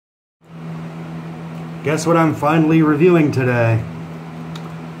Guess what I'm finally reviewing today?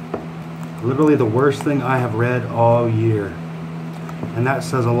 Literally the worst thing I have read all year. And that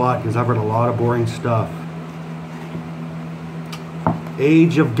says a lot because I've read a lot of boring stuff.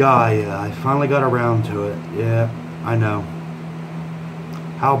 Age of Gaia. I finally got around to it. Yeah, I know.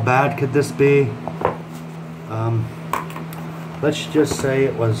 How bad could this be? Let's just say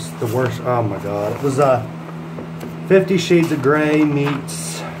it was the worst. Oh my god. It was 50 Shades of Grey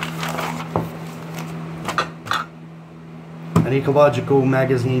meets an ecological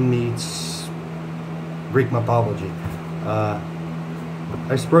magazine meets Greek mythology. I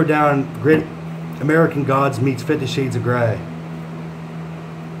just wrote down Great American Gods meets 50 Shades of Grey.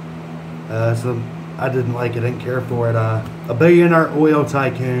 So I didn't like it, didn't care for it. A billionaire oil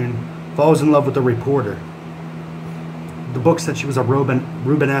tycoon falls in love with a reporter. The book said she was a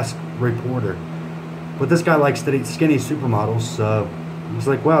Rubenesque reporter. But this guy likes to date skinny supermodels, so he's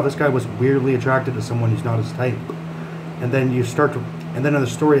like, wow, this guy was weirdly attracted to someone who's not his type. And then you start to, and then in the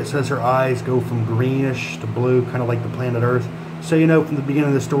story it says her eyes go from greenish to blue, kind of like the planet Earth. So you know from the beginning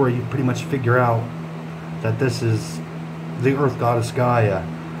of the story, you pretty much figure out that this is the Earth goddess Gaia.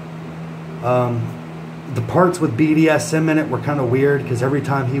 The parts with BDSM in it were kind of weird because every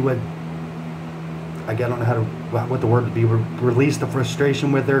time he would, I don't know how to, what the word would be, release the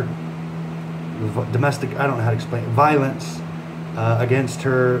frustration with her, domestic, I don't know how to explain it, violence against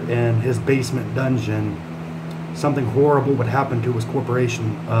her in his basement dungeon. Something horrible would happen to his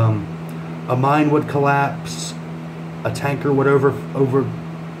corporation. A mine would collapse, a tanker would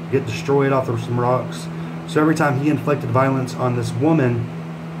get destroyed off of some rocks. So every time he inflicted violence on this woman,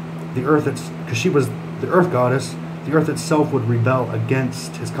 the Earth, because she was the Earth goddess, the Earth itself would rebel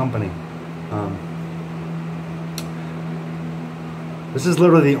against his company. This is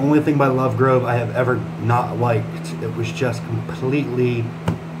literally the only thing by Lovegrove I have ever not liked. It was just completely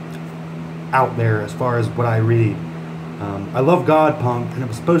out there as far as what I read. I love God Punk, and it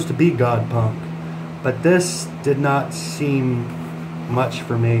was supposed to be God Punk, but this did not seem much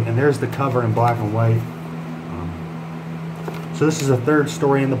for me. And there's the cover in black and white. So this is the third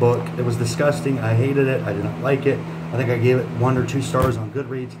story in the book. It was disgusting. I hated it. I did not like it. I think I gave it 1 or 2 stars on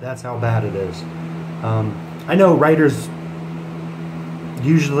Goodreads. That's how bad it is. I know writers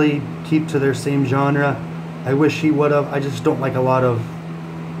usually keep to their same genre. I wish he would have. I just don't like a lot of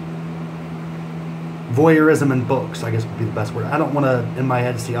voyeurism in books, I guess would be the best word. I don't want to, in my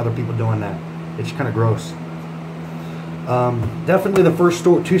head, see other people doing that. It's kind of gross. Definitely the first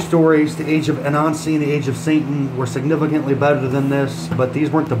 2 stories, The Age of Anansi and The Age of Satan, were significantly better than this, but these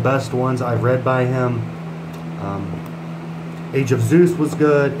weren't the best ones I've read by him. Age of Zeus was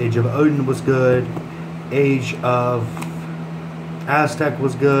good, Age of Odin was good, Age of Aztec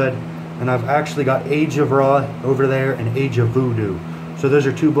was good, and I've actually got Age of Ra over there and Age of Voodoo. So those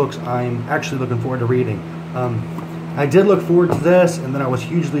are 2 books I'm actually looking forward to reading. I did look forward to this, and then I was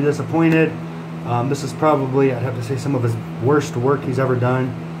hugely disappointed. This is probably, I'd have to say, some of his worst work he's ever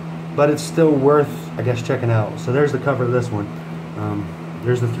done, but it's still worth, I guess, checking out. So there's the cover of this one.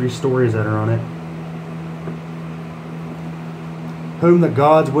 There's the 3 stories that are on it. Whom the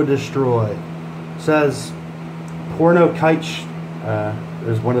Gods Would Destroy. Says, Porno Kite,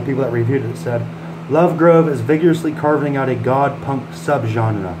 there's one of the people that reviewed it, said, Lovegrove is vigorously carving out a God Punk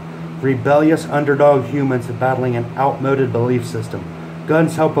subgenre. Rebellious underdog humans battling an outmoded belief system.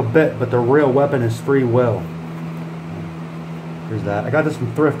 Guns help a bit, but the real weapon is free will. Here's that. I got this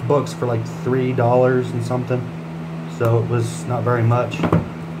from Thrift Books for like $3 and something. So it was not very much.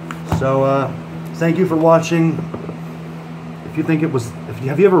 So thank you for watching. If you think it was,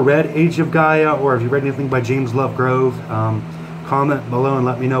 have you ever read Age of Gaia, or have you read anything by James Lovegrove? Comment below and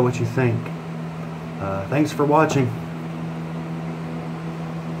let me know what you think. Thanks for watching.